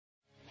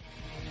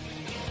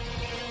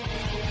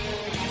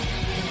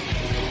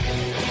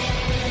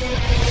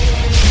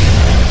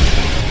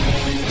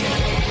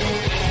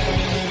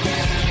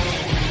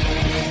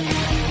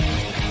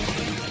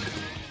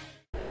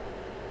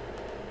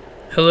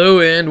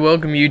Hello and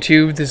welcome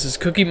YouTube. This is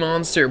Cookie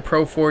Monster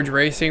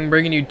ProForgeRacing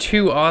bringing you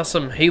two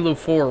awesome Halo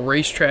 4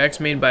 racetracks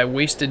made by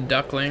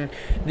WastedDuckling.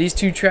 These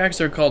two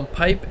tracks are called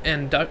Piped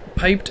and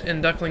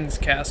Duckling's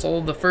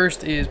Castle. The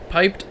first is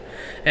Piped,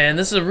 and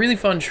this is a really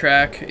fun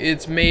track.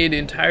 It's made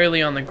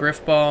entirely on the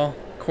GriffBall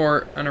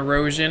court on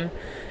Erosion,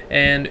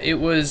 and it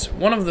was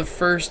one of the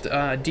first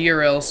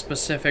DRL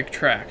specific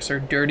tracks, or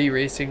Dirty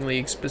Racing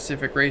League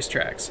specific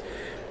racetracks.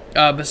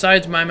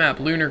 Besides my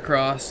map Lunar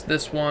Cross,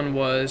 this one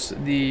was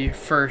the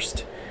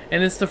first,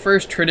 and it's the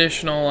first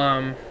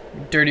traditional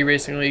Dirty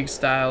Racing League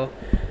style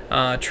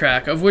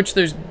track, of which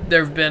there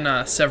have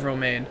been several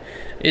made.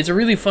 It's a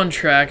really fun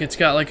track. It's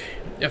got like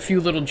a few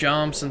little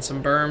jumps and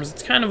some berms.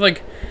 It's kind of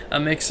like a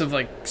mix of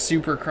like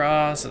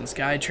Supercross and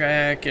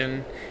Skytrack,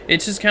 and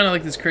it's just kind of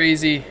like this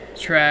crazy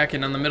track.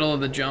 And on the middle of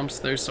the jumps,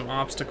 there's some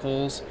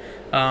obstacles.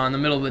 In the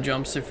middle of the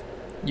jumps, if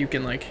you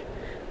can like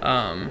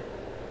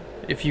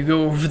if you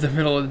go over the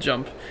middle of the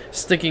jump,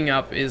 sticking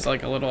up is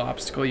like a little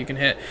obstacle you can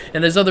hit.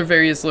 And there's other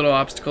various little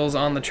obstacles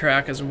on the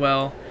track as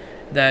well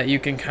that you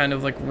can kind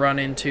of like run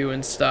into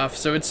and stuff.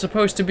 So it's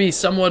supposed to be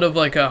somewhat of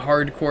like a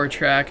hardcore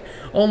track,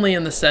 only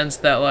in the sense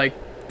that like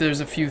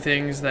there's a few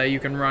things that you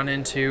can run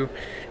into.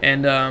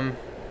 And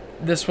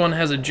this one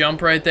has a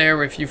jump right there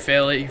where if you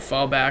fail it, you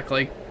fall back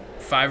like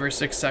 5 or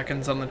 6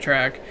 seconds on the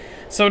track.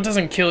 So it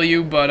doesn't kill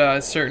you, but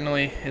it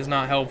certainly is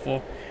not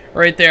helpful.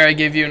 Right there, I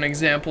gave you an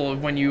example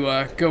of when you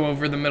go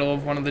over the middle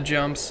of one of the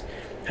jumps,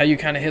 how you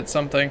kind of hit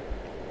something.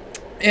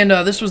 And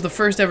this was the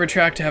first ever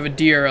track to have a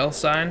DRL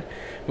sign,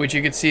 which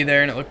you could see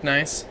there, and it looked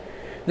nice.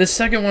 This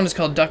second one is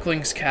called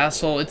Duckling's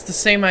Castle. It's the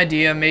same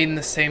idea, made in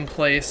the same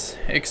place,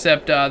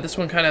 except this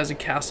one kind of has a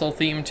castle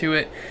theme to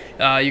it.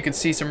 You can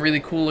see some really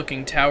cool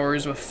looking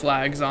towers with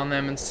flags on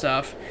them and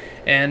stuff.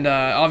 And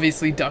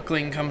obviously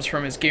Duckling comes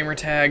from his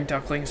gamertag,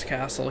 Duckling's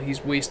Castle.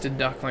 He's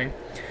WastedDuckling.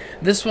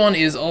 This one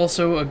is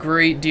also a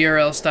great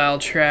DRL style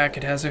track.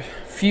 It has a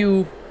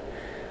few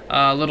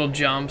little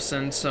jumps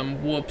and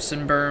some whoops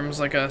and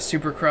berms like a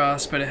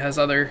Supercross, but it has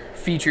other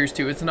features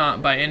too. It's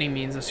not by any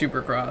means a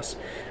Supercross.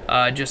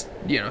 Just,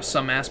 you know,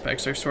 some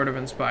aspects are sort of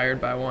inspired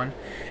by one.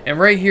 And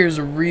right here is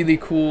a really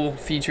cool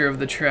feature of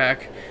the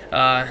track.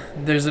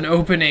 There's an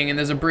opening and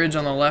there's a bridge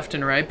on the left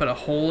and right, but a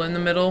hole in the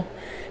middle.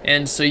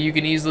 And so you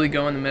can easily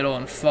go in the middle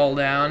and fall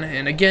down.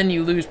 And again,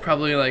 you lose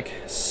probably like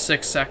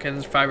 6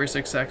 seconds, 5 or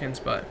 6 seconds,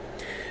 but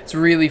it's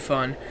really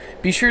fun.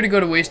 Be sure to go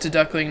to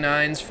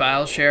WastedDuckling9's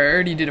file share. I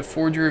already did a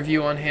Forger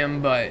review on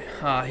him, but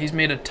he's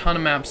made a ton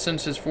of maps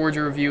since his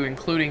Forger review,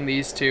 including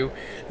these two.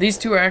 These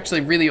two are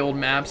actually really old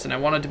maps, and I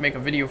wanted to make a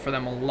video for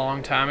them a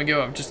long time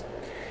ago. I've just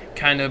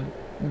kind of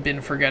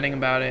been forgetting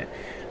about it.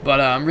 But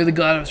I'm really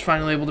glad I was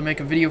finally able to make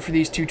a video for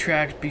these two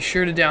tracks. Be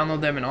sure to download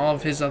them and all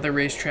of his other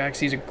racetracks.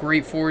 He's a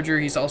great forger.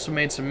 He's also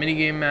made some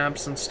minigame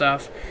maps and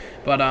stuff.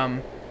 But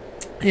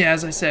yeah,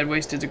 as I said,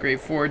 Wasted's a great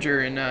forger,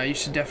 and you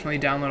should definitely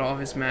download all of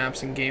his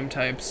maps and game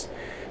types.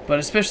 But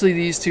especially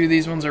these two,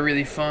 these ones are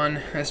really fun.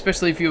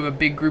 Especially if you have a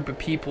big group of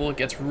people, it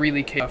gets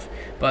really tough.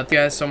 But thank you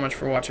guys so much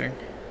for watching.